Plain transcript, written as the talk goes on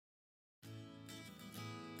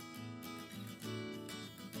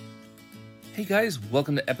Hey guys,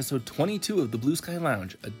 welcome to episode 22 of the Blue Sky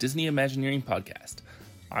Lounge, a Disney Imagineering podcast.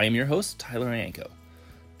 I am your host, Tyler Ianco.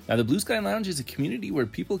 Now, the Blue Sky Lounge is a community where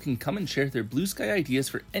people can come and share their blue sky ideas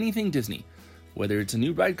for anything Disney. Whether it's a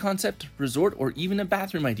new ride concept, resort, or even a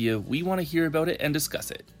bathroom idea, we want to hear about it and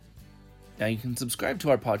discuss it. Now, you can subscribe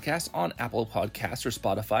to our podcast on Apple Podcasts or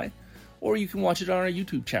Spotify, or you can watch it on our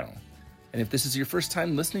YouTube channel. And if this is your first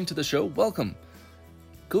time listening to the show, welcome!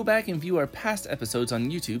 Go back and view our past episodes on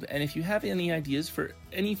YouTube, and if you have any ideas for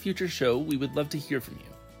any future show, we would love to hear from you.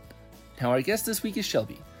 Now, our guest this week is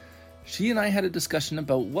Shelby. She and I had a discussion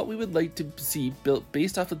about what we would like to see built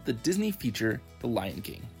based off of the Disney feature, The Lion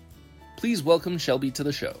King. Please welcome Shelby to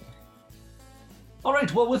the show. All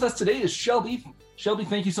right, well, with us today is Shelby. Shelby,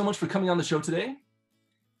 thank you so much for coming on the show today.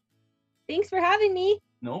 Thanks for having me.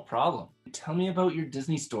 No problem. Tell me about your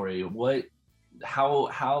Disney story.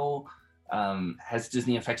 How has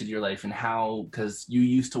Disney affected your life, and how, because you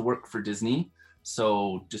used to work for Disney,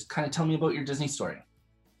 so just kind of tell me about your Disney story.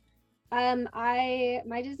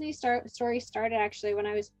 My Disney story started actually when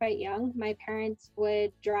I was quite young. My parents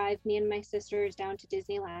would drive me and my sisters down to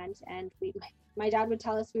Disneyland, and my dad would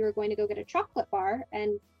tell us we were going to go get a chocolate bar,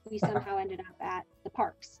 and we somehow ended up at the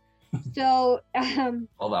parks. So 12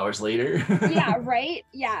 hours later. Yeah, right.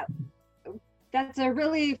 Yeah, that's a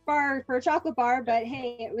really far for a chocolate bar, but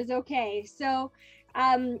hey, it was okay. So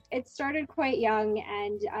it started quite young,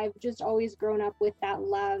 and I've just always grown up with that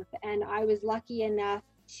love, and I was lucky enough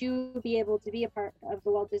to be able to be a part of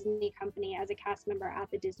the Walt Disney Company as a cast member at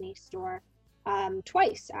the Disney Store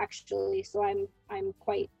twice, actually. So I'm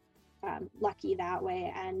quite lucky that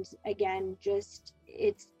way. And again, just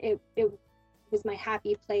it was my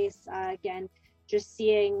happy place. Again, just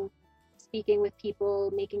speaking with people,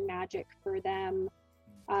 making magic for them.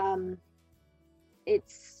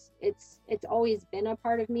 It's always been a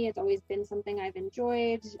part of me. It's always been something I've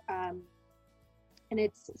enjoyed. And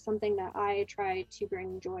it's something that I try to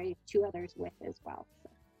bring joy to others with as well. So.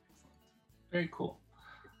 Very cool.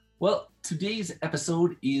 Well, today's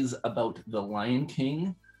episode is about The Lion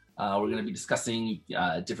King. We're going to be discussing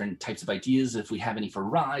different types of ideas, if we have any for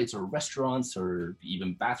rides or restaurants or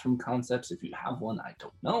even bathroom concepts. If you have one, I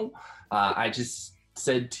don't know. I just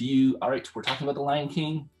said to you, all right, we're talking about The Lion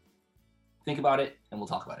King. Think about it and we'll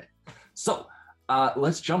talk about it. So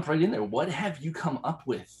let's jump right in there. What have you come up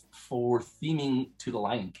with for theming to The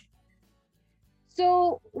Lion King?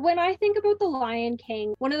 So when I think about The Lion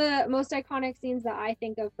King, one of the most iconic scenes that I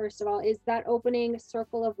think of, first of all, is that opening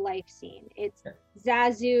Circle of Life scene. It's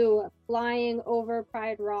Zazu flying over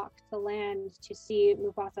Pride Rock to land to see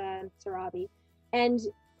Mufasa and Sarabi. And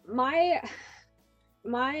my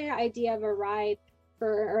idea of a ride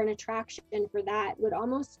or an attraction for that would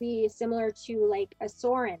almost be similar to like a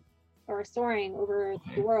soaring over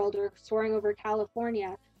the world, or soaring over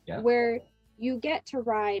California, where you get to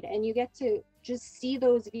ride and you get to just see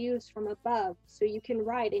those views from above. So you can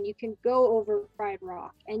ride and you can go over Pride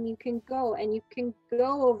Rock, and you can go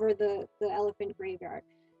over the elephant graveyard.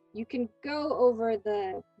 You can go over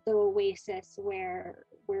the oasis where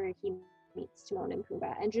he meets Timon and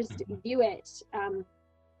Pumbaa, and just view it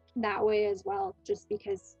that way as well. Just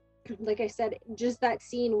because, like I said, just that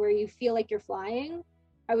scene where you feel like you're flying,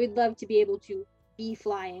 I would love to be able to be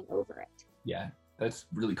flying over it. Yeah, that's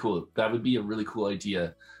really cool. That would be a really cool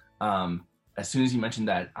idea. As soon as you mentioned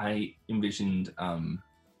that, I envisioned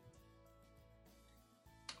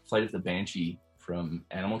Flight of the Banshee from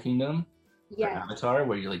Animal Kingdom, Avatar,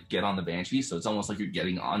 where you like get on the Banshee, so it's almost like you're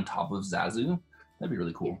getting on top of Zazu. That'd be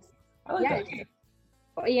really cool. Yes. I like that.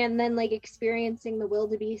 Yeah, and then like experiencing the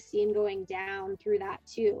wildebeest scene going down through that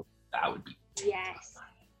too. That would be yes.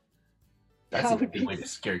 That's a good way to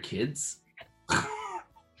scare kids.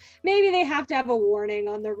 Maybe they have to have a warning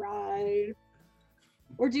on the ride.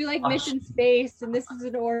 Or do like Mission Space, and this is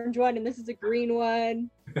an orange one and this is a green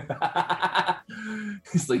one.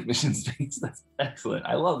 It's like Mission Space. That's excellent.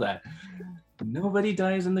 I love that. Nobody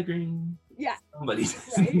dies in the green. Yeah. Somebody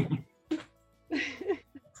dies in the green.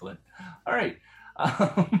 Excellent. All right.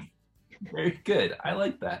 Very good. I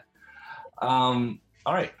like that. All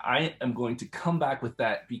right. I am going to come back with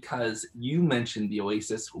that because you mentioned the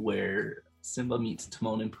oasis where Simba meets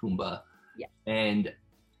Timon and Pumbaa. Yeah. And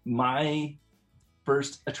my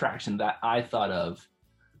first attraction that I thought of,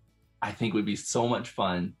 I think would be so much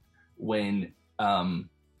fun when Timon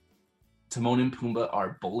and Pumbaa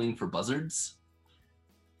are bowling for buzzards.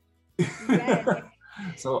 Yes.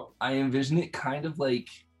 So I envision it kind of like,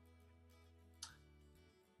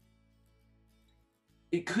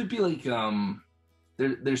 it could be like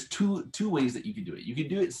there's two ways that you could do it. You could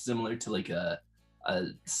do it similar to like a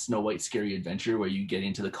Snow White Scary Adventure where you get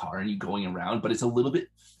into the car and you're going around, but it's a little bit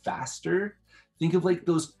faster think of like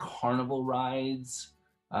those carnival rides.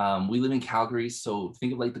 We live in Calgary, so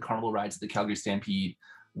think of like the carnival rides at the Calgary Stampede,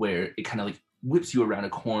 where it kind of like whips you around a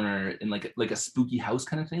corner in like a spooky house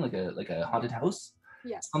kind of thing, like a haunted house.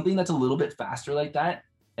 Yeah. Something that's a little bit faster like that.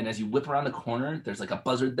 And as you whip around the corner, there's like a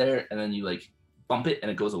buzzard there, and then you like bump it and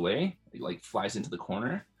it goes away. It like flies into the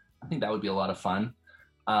corner. I think that would be a lot of fun.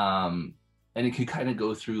 And it could kind of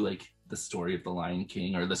go through like the story of the Lion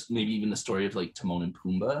King, or this maybe even the story of like Timon and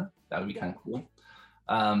Pumbaa. That would be kind of cool.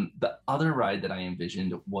 The other ride that I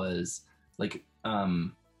envisioned was like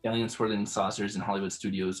Alien Swirling Saucers in Hollywood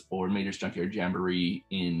Studios, or Mater's Junkyard Jamboree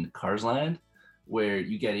in Cars Land, where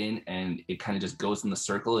you get in and it kind of just goes in the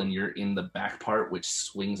circle and you're in the back part, which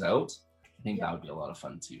swings out. I think that would be a lot of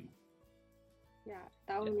fun too. Yeah,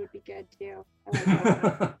 that one would be good too. I like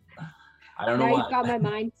that. I don't know now why. You've got my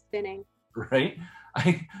mind spinning. Right?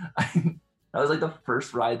 I that was like the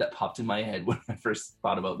first ride that popped in my head when I first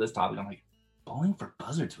thought about this topic. I'm like, bowling for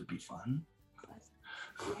buzzards would be fun. Yes.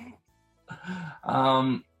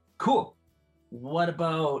 Cool. What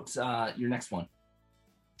about your next one?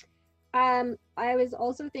 I was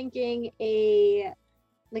also thinking a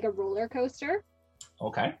roller coaster.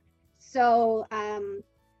 Okay. So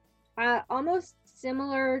almost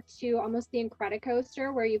similar to almost the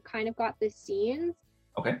Incredicoaster, where you've kind of got the scenes.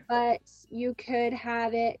 Okay. But you could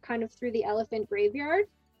have it kind of through the elephant graveyard.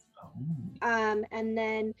 Oh. And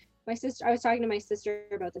then I was talking to my sister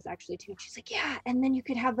about this actually too. She's like, yeah, and then you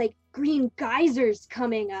could have like green geysers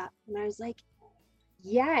coming up. And I was like,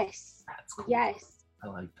 yes. That's cool. Yes. I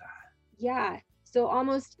like that. Yeah. So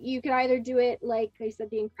almost you could either do it like I said,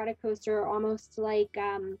 the Incredicoaster, or almost like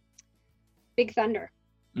Big Thunder,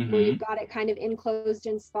 where you've got it kind of enclosed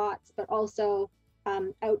in spots, but also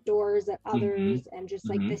outdoors at others, and just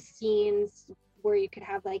like the scenes where you could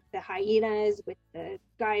have like the hyenas with the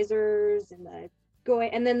geysers and the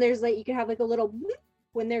going, and then there's like you could have like a little whoop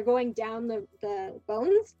when they're going down the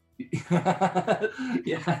bones.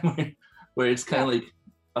 Yeah, where it's kind of like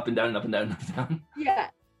up and down and up and down and up and down. Yeah.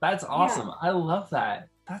 That's awesome. Yeah. I love that.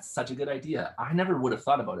 That's such a good idea. I never would have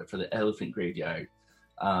thought about it for the elephant graveyard.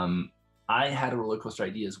 I had a roller coaster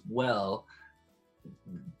idea as well,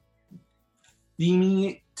 theming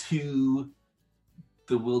it to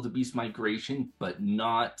the wildebeest migration, but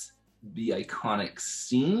not the iconic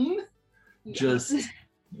scene. Yes. Just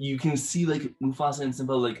you can see like Mufasa and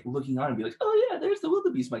Simba like looking on and be like, oh yeah, there's the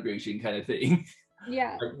wildebeest migration kind of thing.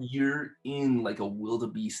 Yeah. But you're in like a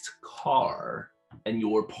wildebeest car and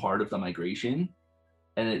you're part of the migration,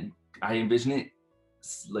 and I envision it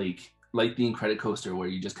like the Incredicoaster, where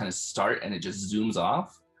you just kind of start and it just zooms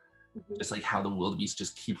off, just like how the wildebeest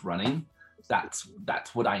just keep running. That's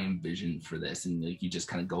what I envision for this, and like you just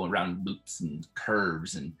kind of go around loops and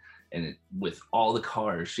curves, and it, with all the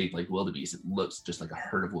cars shaped like wildebeest, it looks just like a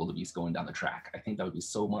herd of wildebeest going down the track. I think that would be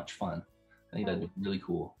so much fun. I think that'd be really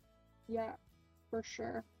cool. Yeah, for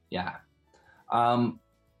sure. Yeah.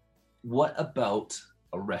 What about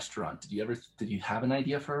a restaurant? Did you have an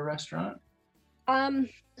idea for a restaurant?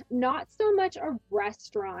 Not so much a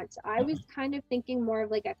restaurant. I was kind of thinking more of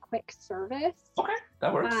like a quick service. Okay,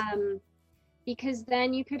 that works. Because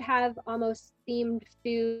then you could have almost themed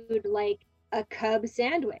food, like a Cub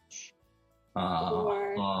sandwich.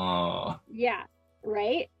 Yeah,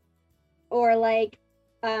 right? Or like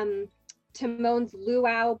Timon's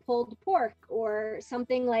luau pulled pork, or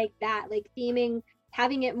something like that, like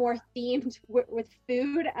having it more themed with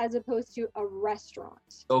food as opposed to a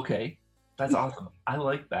restaurant. Okay, that's awesome. I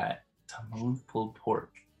like that. Timon's pulled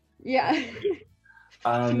pork. Yeah.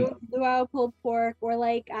 Luau pulled pork, or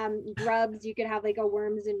like grubs. You could have like a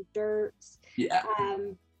worms and dirt. Yeah.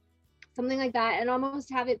 Something like that, and almost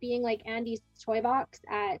have it being like Andy's Toy Box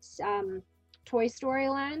at Toy Story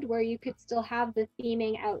Land, where you could still have the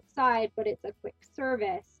theming outside, but it's a quick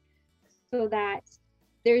service, so that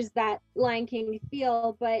there's that Lion King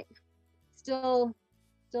feel, but still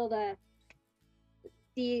the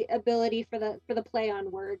ability for the play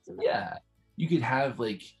on words. And you could have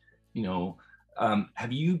like,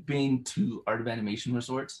 have you been to Art of Animation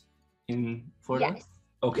resorts in Florida? Yes.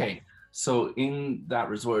 Okay. Yes. So in that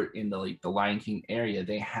resort, in the Lion King area,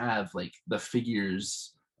 they have like the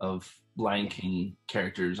figures of Lion King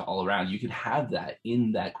characters all around. You could have that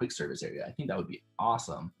in that quick service area. I think that would be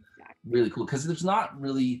awesome. Exactly. Really cool, because there's not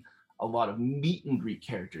really a lot of meet and greet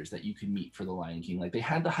characters that you can meet for the Lion King. Like they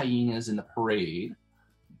had the hyenas in the parade,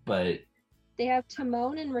 but they have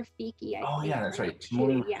Timon and Rafiki. I think, that's right.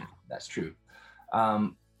 Timon and Rafiki. Yeah, that's true.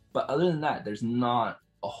 But other than that, there's not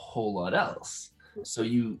a whole lot else. So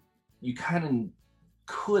you kind of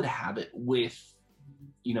could have it with,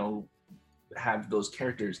 have those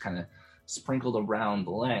characters kind of sprinkled around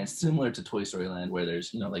the land, similar to Toy Story Land, where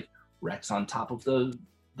there's, you know, like Rex on top of the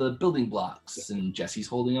building blocks and Jesse's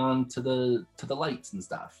holding on to the lights and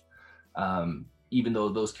stuff. Even though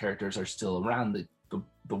those characters are still around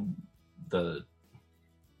the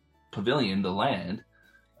pavilion, the land,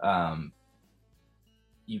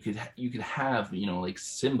 you could have, you know, like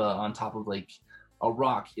Simba on top of like a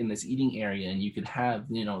rock in this eating area, and you could have,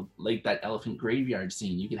 you know, like that elephant graveyard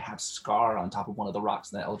scene. You could have Scar on top of one of the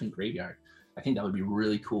rocks in that elephant graveyard. I think that would be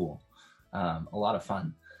really cool. A lot of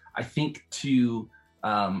fun. I think too,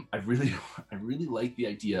 I really like the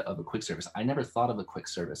idea of a quick service. I never thought of a quick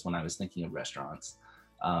service when I was thinking of restaurants,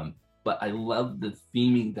 but I love the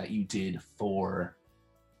theming that you did for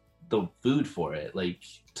the food for it. Like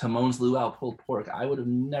Timon's Luau pulled pork. I would have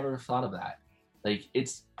never thought of that. Like,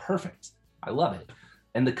 it's perfect. I love it.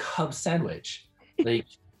 And the Cub sandwich, like,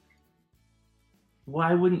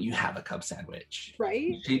 why wouldn't you have a Cub sandwich?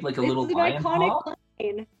 Right? Shaped like a little lion paw?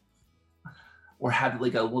 Line. Or have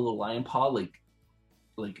like a little lion paw, like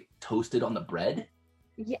toasted on the bread?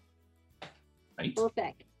 Yeah. Right?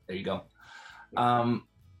 Perfect. There you go.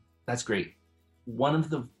 That's great. One of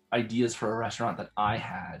the ideas for a restaurant that I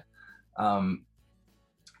had,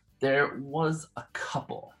 there was a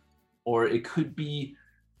couple, or it could be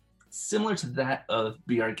similar to that of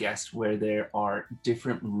Be Our Guest, where there are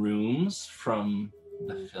different rooms from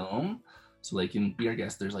the film. So like in Be Our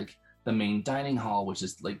Guest, there's like the main dining hall, which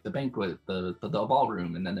is like the banquet, the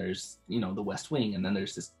ballroom, and then there's, you know, the West Wing, and then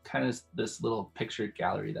there's this kind of this little picture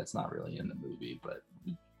gallery that's not really in the movie, but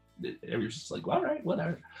everyone's just like, well, all right,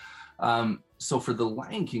 whatever. So for the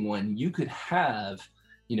Lion King one, you could have,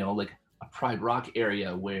 you know, like a Pride Rock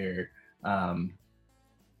area where,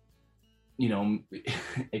 you know,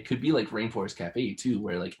 it could be like Rainforest Cafe too,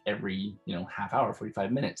 where like every, you know, half hour,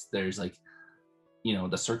 45 minutes, there's like, you know,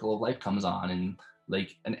 the Circle of Life comes on, and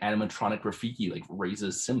like an animatronic Rafiki like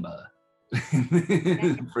raises Simba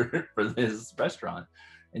for this restaurant.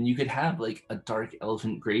 And you could have like a dark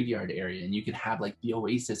elephant graveyard area, and you could have like the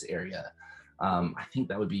Oasis area. I think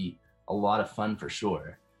that would be a lot of fun for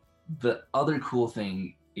sure. The other cool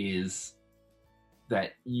thing is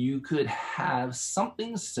that you could have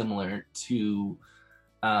something similar to,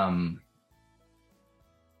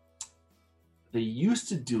 they used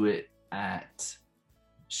to do it at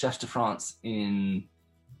Chefs de France in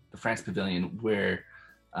the France Pavilion, where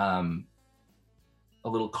a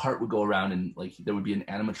little cart would go around, and like there would be an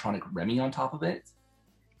animatronic Remy on top of it.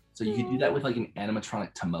 So you could do that with like an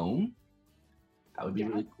animatronic Timon. That would be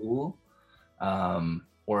really cool.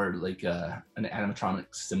 Or like an animatronic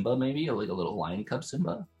Simba, maybe, or like a little lion cub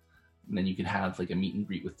Simba. And then you could have like a meet and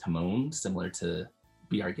greet with Timon, similar to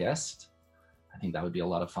Be Our Guest. I think that would be a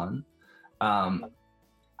lot of fun. I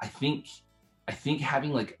think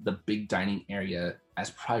having like the big dining area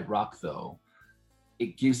as Pride Rock, though,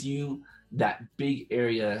 it gives you that big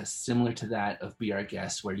area similar to that of Be Our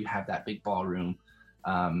Guest, where you have that big ballroom.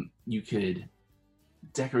 You could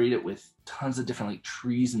decorate it with tons of different like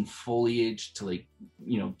trees and foliage to like,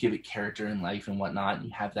 you know, give it character and life and whatnot. And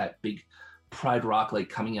you have that big Pride Rock like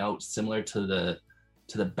coming out similar to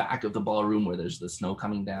the back of the ballroom where there's the snow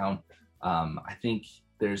coming down. I think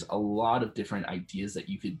there's a lot of different ideas that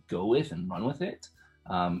you could go with and run with it.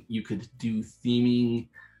 You could do theming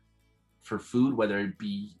for food, whether it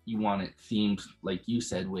be you want it themed, like you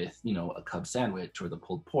said, with, you know, a Cub sandwich or the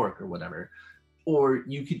pulled pork or whatever. Or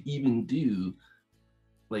you could even do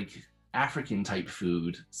like African type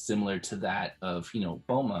food similar to that of, you know,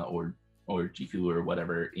 Boma or Jiku or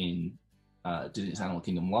whatever in Disney's Animal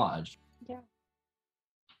Kingdom Lodge. Yeah.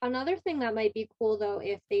 Another thing that might be cool though,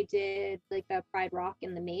 if they did like the Pride Rock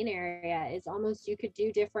in the main area, is almost you could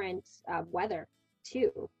do different weather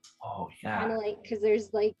too. Oh yeah. Kind of like, because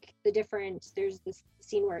there's like there's this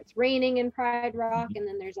scene where it's raining in Pride Rock, and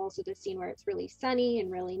then there's also the scene where it's really sunny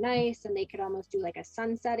and really nice, and they could almost do like a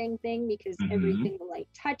sunsetting thing because everything the light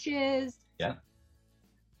touches. Yeah,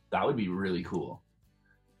 that would be really cool.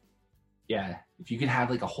 Yeah, if you could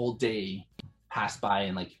have like a whole day pass by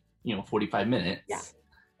in like, you know, 45 minutes, yeah,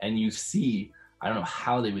 and you see, I don't know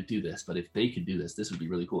how they would do this, but if they could do this, this would be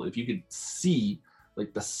really cool. If you could see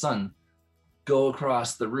like the sun go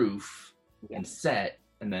across the roof and set,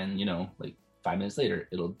 and then, you know, like 5 minutes later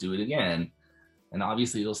it'll do it again, and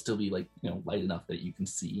obviously it'll still be like, you know, light enough that you can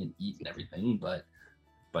see and eat and everything, but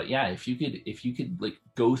yeah, if you could like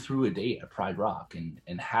go through a day at Pride Rock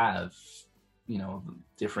and have, you know,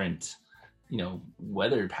 different, you know,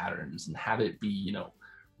 weather patterns, and have it be, you know,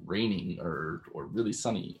 raining or really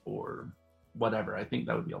sunny or whatever, I think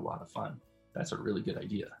that would be a lot of fun. That's a really good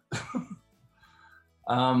idea.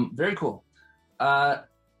 Very cool.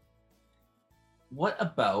 What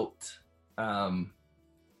about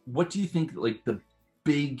what do you think, like, the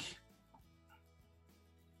big,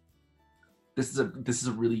 this is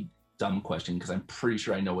a really dumb question because I'm pretty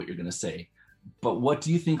sure I know what you're going to say, but what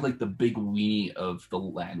do you think, like, the big weenie of the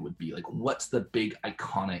land would be? Like, what's the big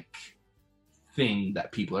iconic thing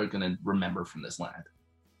that people are going to remember from this land?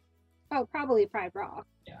 Oh, probably Pride Rock.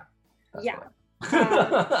 Yeah. Yeah.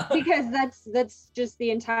 Because that's just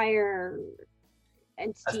the entire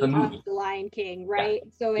entity of the Lion King, right?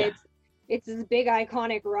 Yeah. So it's this big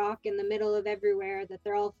iconic rock in the middle of everywhere that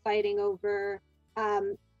they're all fighting over.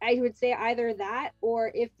 I would say either that,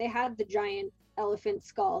 or if they had the giant elephant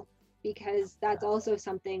skull, because that's also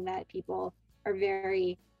something that people are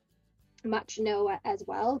very much know as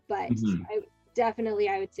well. But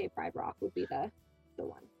I would say Pride Rock would be the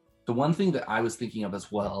one. The one thing that I was thinking of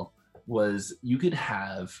as well was you could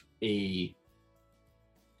have a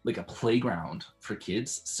playground for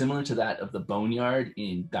kids similar to that of the Boneyard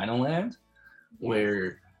in Dinoland,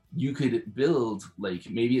 where you could build, like,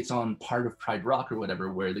 maybe it's on part of Pride Rock or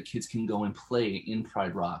whatever, where the kids can go and play in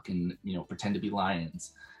Pride Rock and, you know, pretend to be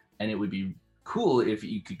lions. And it would be cool if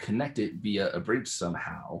you could connect it via a bridge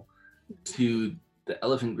somehow to the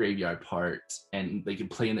elephant graveyard part, and they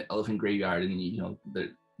could play in the elephant graveyard, and, you know,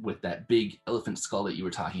 with that big elephant skull that you were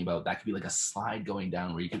talking about, that could be like a slide going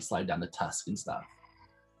down where you could slide down the tusk and stuff.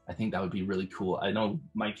 I think that would be really cool. I know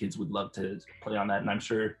my kids would love to play on that, and I'm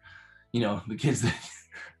sure, you know, the kids that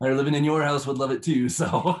are living in your house would love it too.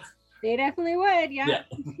 So they definitely would. Yeah.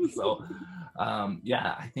 So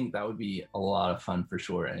I think that would be a lot of fun for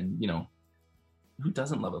sure. And, you know, who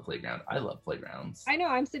doesn't love a playground? I love playgrounds. I know.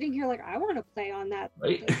 I'm sitting here like, I want to play on that.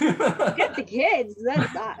 Right? Get the kids.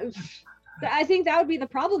 I think that would be the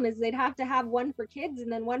problem, is they'd have to have one for kids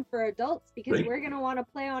and then one for adults, because we're going to want to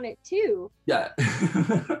play on it too. Yeah.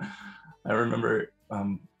 I remember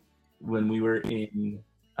when we were in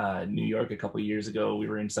New York a couple of years ago, we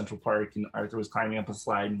were in Central Park and Arthur was climbing up a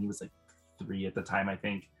slide, and he was like 3 at the time, I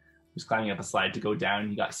think. He was climbing up a slide to go down, and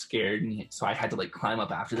he got scared, and so I had to, like, climb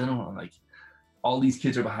up after them. And I'm like, all these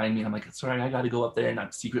kids are behind me, and I'm like, sorry, I got to go up there. And I'm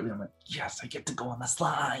like, yes, I get to go on the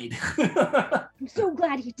slide. I'm so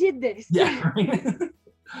glad he did this. Yeah. Right?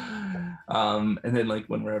 And then, like,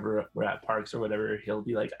 whenever we're at parks or whatever, he'll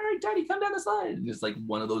be like, all right, Daddy, come down the slide. And it's like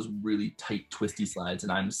one of those really tight, twisty slides,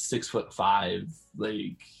 and I'm 6'5",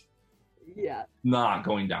 like, not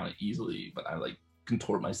going down it easily, but I, like,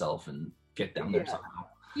 contort myself and get down there somehow.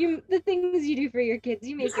 The things you do for your kids,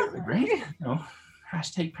 you make it work. Right? You know,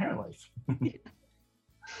 hashtag parent life.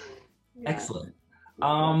 Excellent.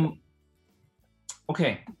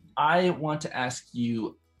 Okay, I want to ask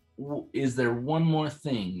you, is there one more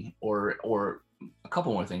thing or a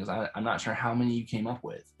couple more things? I'm not sure how many you came up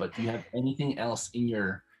with, but do you have anything else in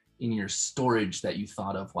your storage that you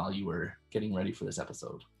thought of while you were getting ready for this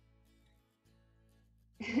episode?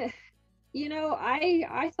 You know,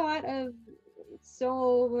 I thought of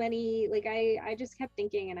so many, like, I just kept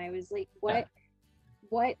thinking, and I was like, what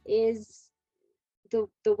is the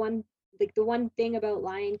one, like, the one thing about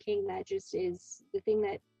Lion King that just is the thing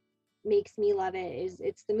that makes me love it? Is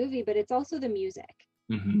it's the movie, but it's also the music.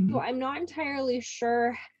 So I'm not entirely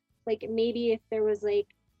sure, like, maybe if there was like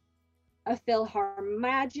a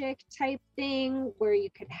PhilharMagic type thing where you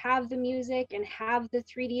could have the music and have the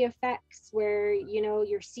 3D effects where, you know,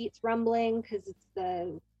 your seat's rumbling because it's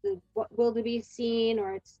the wildebeest scene,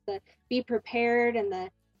 or it's the Be Prepared and the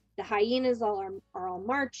hyenas are all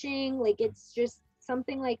marching. Like, it's just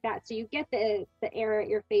something like that. So you get the air at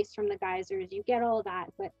your face from the geysers, you get all that,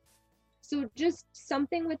 but so just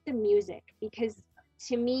something with the music, because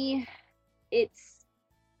to me it's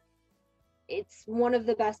one of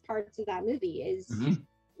the best parts of that movie. Is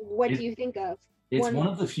what do you think of? It's one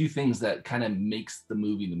of the few things that kind of makes the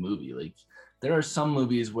movie. Like, there are some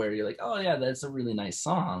movies where you're like, oh yeah, that's a really nice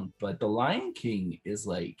song, but The Lion King is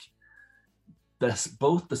like,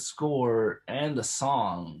 both the score and the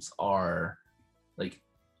songs are like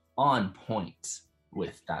on point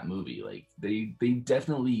with that movie. Like, they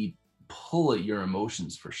definitely pull at your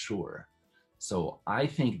emotions for sure. So I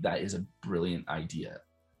think that is a brilliant idea.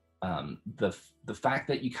 The fact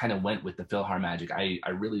that you kind of went with the PhilharMagic, I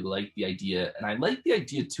really like the idea, and I like the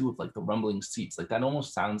idea too of like the rumbling seats. Like, that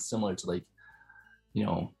almost sounds similar to, like, you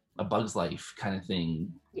know, A Bug's Life kind of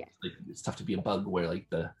thing. Yeah. Like, it's tough to be a bug where like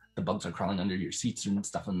the bugs are crawling under your seats and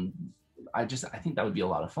stuff, and I think that would be a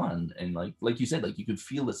lot of fun. And like you said, like, you could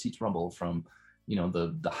feel the seats rumble from, you know,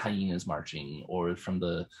 the hyenas marching, or from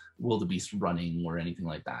the wildebeest running, or anything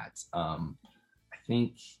like that. I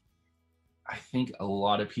think a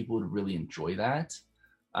lot of people would really enjoy that.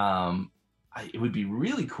 It would be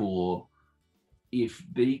really cool if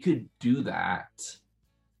they could do that,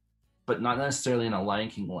 but not necessarily in a Lion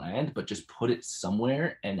King land, but just put it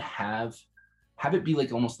somewhere and have it be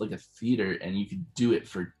like almost like a theater, and you could do it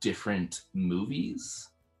for different movies.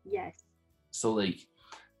 Yes. So like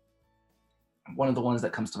one of the ones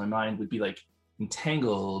that comes to my mind would be like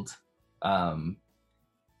Entangled, where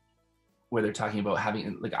they're talking about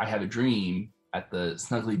having like I Have a Dream at the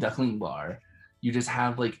Snuggly Duckling Bar. You just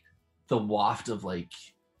have like the waft of like,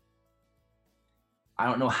 I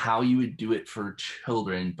don't know how you would do it for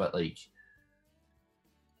children, but like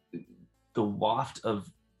the waft of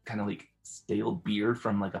kind of like stale beer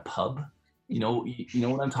from like a pub, you know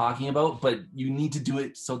what I'm talking about, but you need to do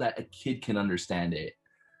it so that a kid can understand it.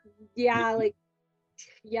 Yeah,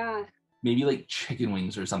 maybe like chicken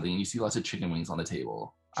wings or something, and you see lots of chicken wings on the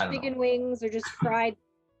table. Chicken wings or just fried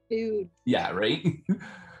food. Yeah, right.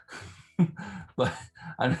 But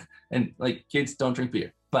and like kids don't drink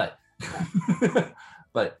beer, but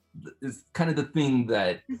but it's kind of the thing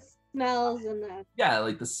that the smells and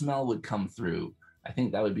like the smell would come through. I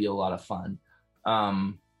think that would be a lot of fun.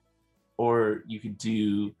 Or you could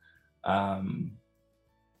do a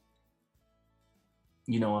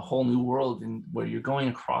whole new world, and where you're going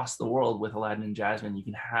across the world with Aladdin and Jasmine. You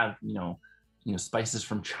can have spices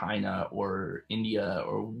from China or India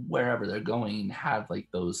or wherever they're going, and have like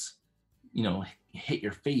those hit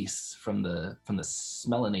your face from the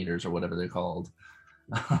smellinators or whatever they're called.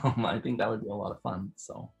 I think that would be a lot of fun.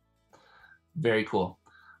 So very cool.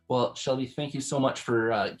 Well, Shelby, thank you so much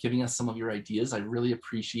for giving us some of your ideas. I really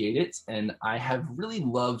appreciate it. And I have really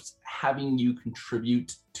loved having you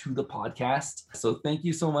contribute to the podcast. So thank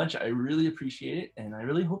you so much. I really appreciate it. And I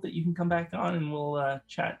really hope that you can come back on and we'll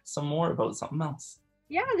chat some more about something else.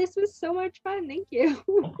 Yeah, this was so much fun. Thank you.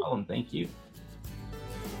 No problem. Thank you.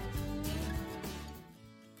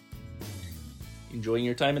 Enjoying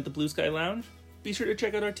your time at the Blue Sky Lounge? Be sure to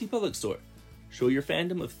check out our TeePublic store. Show your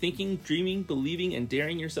fandom of thinking, dreaming, believing, and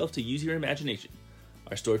daring yourself to use your imagination.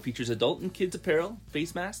 Our store features adult and kids apparel,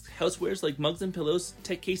 face masks, housewares like mugs and pillows,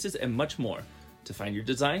 tech cases, and much more. To find your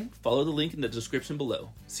design, follow the link in the description below.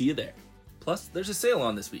 See you there. Plus, there's a sale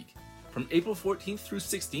on this week. From April 14th through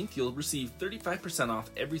 16th, you'll receive 35% off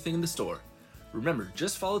everything in the store. Remember,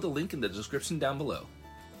 just follow the link in the description down below.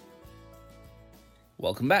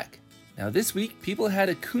 Welcome back. Now this week, people had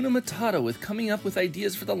Hakuna Matata with coming up with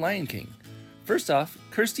ideas for the Lion King. First off,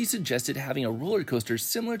 Kirsty suggested having a roller coaster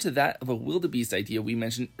similar to that of a wildebeest idea we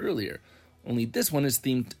mentioned earlier, only this one is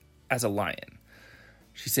themed as a lion.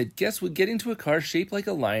 She said guests would get into a car shaped like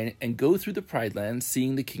a lion and go through the Pride Land,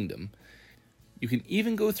 seeing the kingdom. You can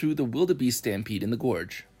even go through the wildebeest stampede in the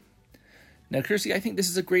gorge. Now Kirsty, I think this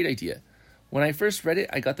is a great idea. When I first read it,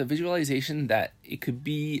 I got the visualization that it could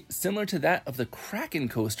be similar to that of the Kraken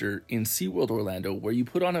coaster in SeaWorld Orlando, where you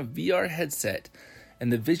put on a VR headset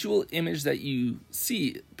and the visual image that you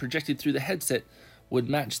see projected through the headset would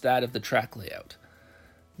match that of the track layout.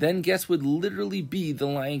 Then guests would literally be the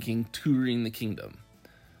Lion King touring the kingdom.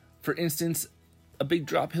 For instance, a big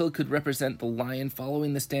drop hill could represent the lion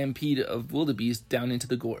following the stampede of wildebeest down into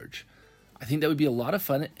the gorge. I think that would be a lot of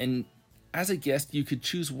fun, and as a guest, you could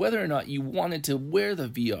choose whether or not you wanted to wear the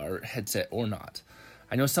VR headset or not.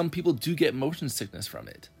 I know some people do get motion sickness from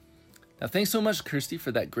it. Now, thanks so much, Kirsty,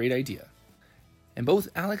 for that great idea. And both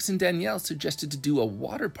Alex and Danielle suggested to do a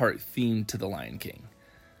water park theme to the Lion King.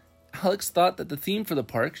 Alex thought that the theme for the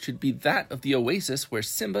park should be that of the oasis where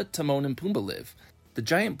Simba, Timon, and Pumbaa live. The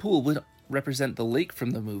giant pool would represent the lake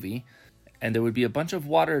from the movie, and there would be a bunch of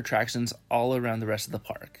water attractions all around the rest of the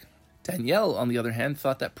park. Danielle, on the other hand,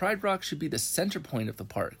 thought that Pride Rock should be the center point of the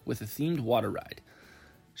park with a themed water ride.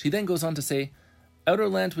 She then goes on to say, Outer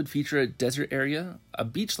Land would feature a desert area, a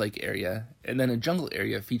beach-like area, and then a jungle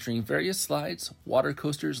area featuring various slides, water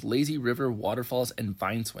coasters, lazy river, waterfalls, and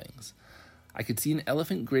vine swings. I could see an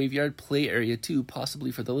elephant graveyard play area too,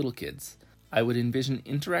 possibly for the little kids. I would envision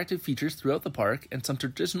interactive features throughout the park and some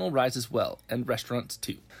traditional rides as well, and restaurants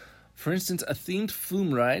too. For instance, a themed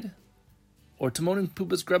flume ride, or Timon and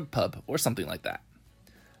Pumbaa's Grub Pub, or something like that.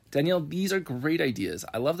 Danielle, these are great ideas.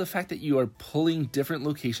 I love the fact that you are pulling different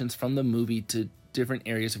locations from the movie to different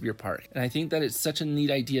areas of your park. And I think that it's such a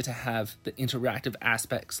neat idea to have the interactive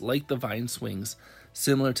aspects like the vine swings,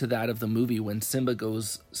 similar to that of the movie when Simba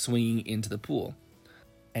goes swinging into the pool.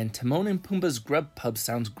 And Timon and Pumbaa's Grub Pub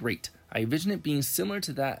sounds great. I envision it being similar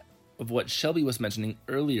to that of what Shelby was mentioning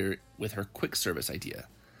earlier with her quick service idea.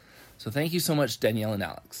 So thank you so much, Danielle and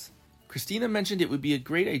Alex. Christina mentioned it would be a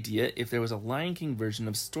great idea if there was a Lion King version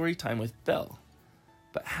of Storytime with Belle,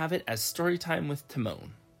 but have it as Storytime with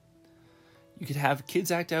Timon. You could have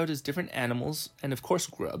kids act out as different animals, and of course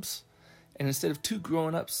grubs, and instead of two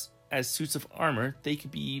grown-ups as suits of armor, they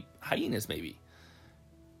could be hyenas maybe.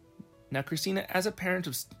 Now, Christina, as a parent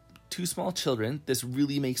of two small children, this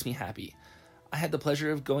really makes me happy. I had the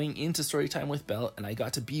pleasure of going into Storytime with Belle, and I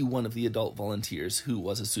got to be one of the adult volunteers who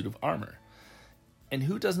was a suit of armor. And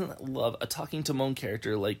who doesn't love a talking Timon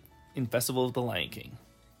character like in Festival of the Lion King?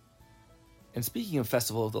 And speaking of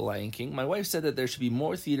Festival of the Lion King, my wife said that there should be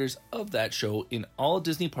more theaters of that show in all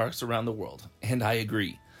Disney parks around the world, and I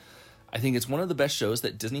agree. I think it's one of the best shows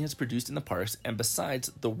that Disney has produced in the parks, and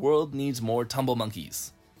besides, the world needs more Tumble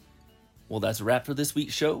Monkeys. Well, that's a wrap for this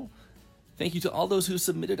week's show. Thank you to all those who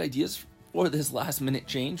submitted ideas for this last-minute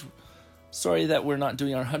change. Sorry that we're not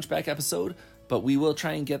doing our Hunchback episode, but we will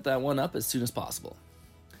try and get that one up as soon as possible.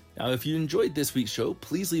 Now, if you enjoyed this week's show,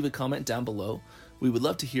 please leave a comment down below. We would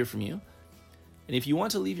love to hear from you. And if you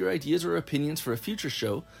want to leave your ideas or opinions for a future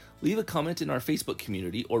show, leave a comment in our Facebook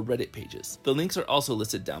community or Reddit pages. The links are also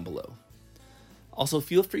listed down below. Also,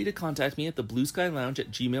 feel free to contact me at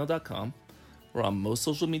theblueskylounge@gmail.com or on most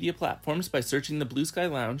social media platforms by searching the Blue Sky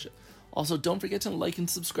Lounge. Also, don't forget to like and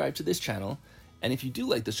subscribe to this channel. And if you do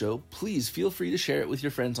like the show, please feel free to share it with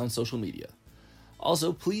your friends on social media.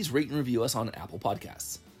 Also, please rate and review us on Apple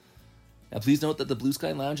Podcasts. Now, please note that the Blue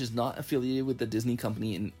Sky Lounge is not affiliated with the Disney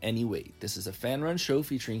company in any way. This is a fan-run show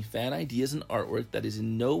featuring fan ideas and artwork that is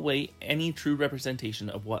in no way any true representation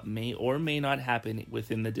of what may or may not happen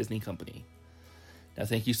within the Disney company. Now,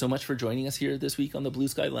 thank you so much for joining us here this week on the Blue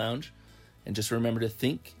Sky Lounge. And just remember to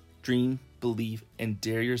think, dream, believe, and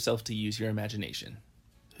dare yourself to use your imagination.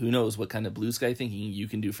 Who knows what kind of blue sky thinking you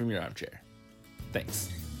can do from your armchair. Thanks.